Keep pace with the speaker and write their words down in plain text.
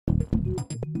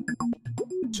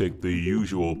Take the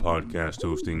usual podcast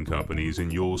hosting companies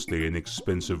and you'll stay in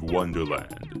expensive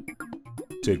wonderland.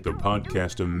 Take the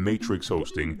podcast of Matrix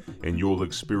hosting and you'll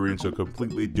experience a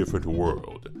completely different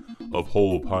world of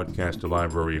whole podcast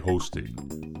library hosting.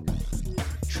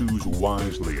 Choose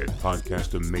wisely at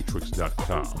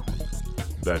podcastofmatrix.com.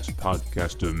 That's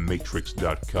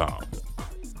podcastofmatrix.com.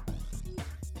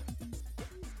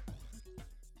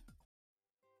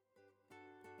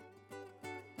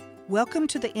 Welcome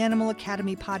to the Animal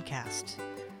Academy podcast.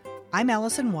 I'm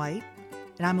Allison White,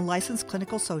 and I'm a licensed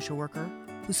clinical social worker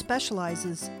who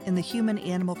specializes in the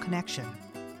human-animal connection.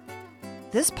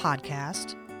 This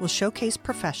podcast will showcase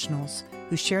professionals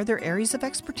who share their areas of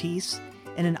expertise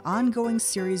in an ongoing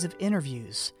series of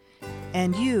interviews,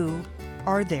 and you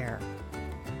are there.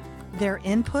 Their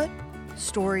input,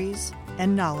 stories,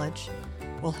 and knowledge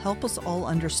will help us all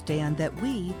understand that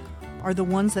we are the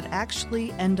ones that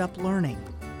actually end up learning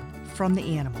from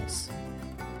the animals.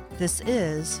 This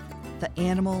is the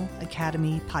Animal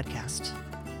Academy podcast.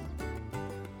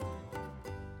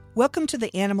 Welcome to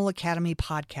the Animal Academy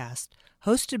podcast,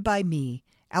 hosted by me,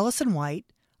 Allison White,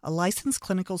 a licensed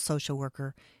clinical social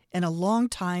worker and a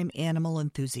longtime animal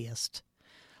enthusiast.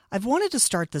 I've wanted to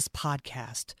start this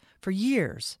podcast for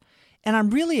years, and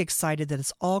I'm really excited that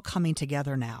it's all coming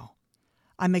together now.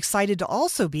 I'm excited to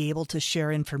also be able to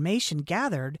share information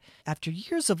gathered after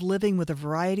years of living with a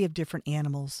variety of different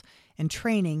animals and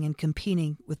training and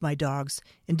competing with my dogs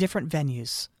in different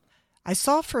venues. I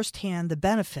saw firsthand the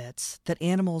benefits that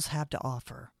animals have to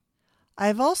offer. I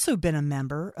have also been a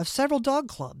member of several dog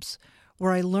clubs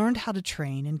where I learned how to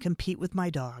train and compete with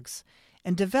my dogs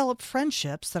and developed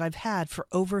friendships that I've had for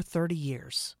over 30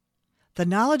 years. The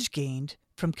knowledge gained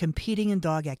from competing in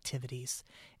dog activities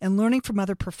and learning from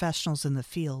other professionals in the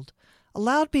field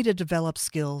allowed me to develop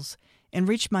skills and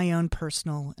reach my own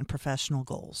personal and professional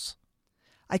goals.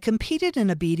 I competed in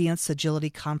obedience,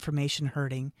 agility, conformation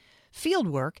herding, field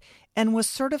work, and was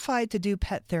certified to do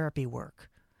pet therapy work.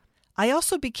 I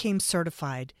also became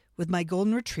certified with my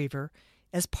golden retriever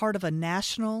as part of a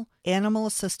national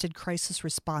animal-assisted crisis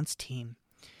response team,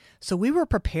 so we were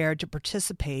prepared to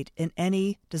participate in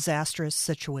any disastrous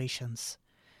situations.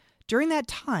 During that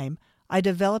time, I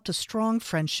developed a strong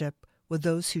friendship with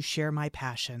those who share my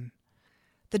passion.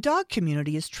 The dog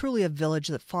community is truly a village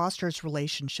that fosters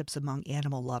relationships among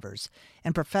animal lovers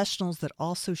and professionals that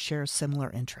also share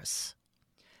similar interests.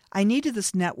 I needed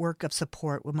this network of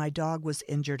support when my dog was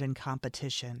injured in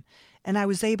competition, and I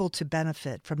was able to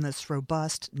benefit from this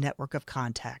robust network of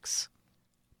contacts.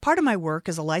 Part of my work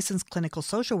as a licensed clinical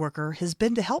social worker has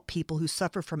been to help people who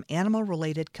suffer from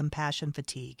animal-related compassion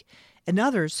fatigue and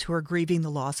others who are grieving the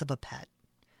loss of a pet.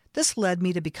 This led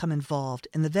me to become involved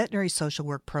in the veterinary social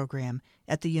work program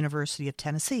at the University of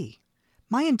Tennessee.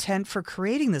 My intent for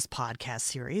creating this podcast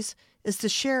series is to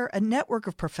share a network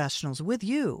of professionals with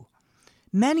you,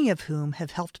 many of whom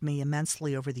have helped me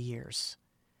immensely over the years.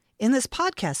 In this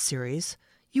podcast series,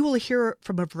 you will hear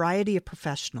from a variety of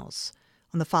professionals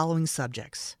on the following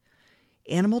subjects: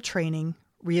 animal training,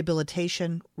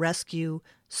 rehabilitation, rescue,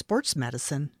 sports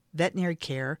medicine, veterinary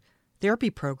care, therapy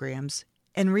programs,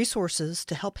 and resources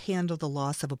to help handle the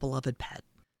loss of a beloved pet.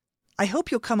 I hope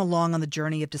you'll come along on the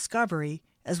journey of discovery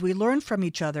as we learn from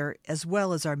each other as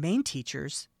well as our main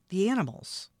teachers, the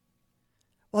animals.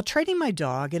 While training my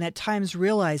dog and at times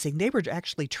realizing they were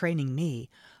actually training me,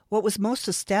 what was most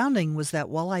astounding was that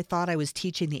while I thought I was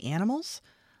teaching the animals,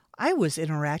 I was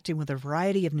interacting with a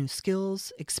variety of new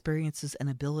skills, experiences, and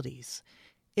abilities.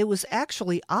 It was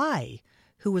actually I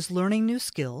who was learning new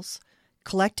skills,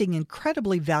 collecting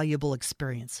incredibly valuable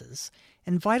experiences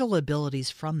and vital abilities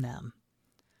from them.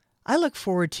 I look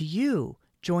forward to you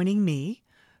joining me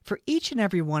for each and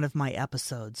every one of my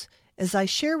episodes as I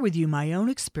share with you my own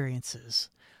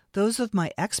experiences, those of my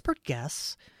expert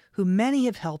guests, who many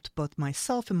have helped both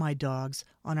myself and my dogs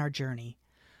on our journey,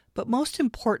 but most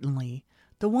importantly,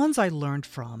 the ones I learned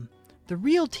from, the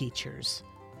real teachers,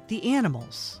 the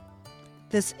animals.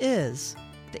 This is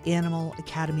the Animal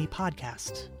Academy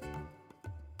podcast.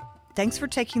 Thanks for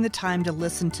taking the time to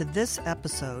listen to this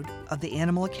episode of the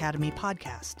Animal Academy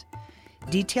podcast.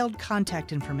 Detailed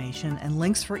contact information and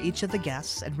links for each of the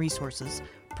guests and resources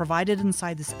provided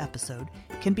inside this episode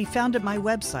can be found at my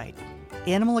website,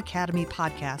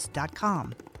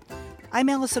 animalacademypodcast.com. I'm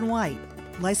Allison White,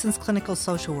 licensed clinical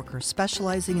social worker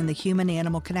specializing in the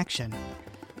human-animal connection.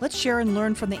 Let's share and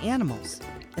learn from the animals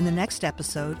in the next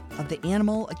episode of the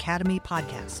Animal Academy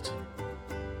podcast.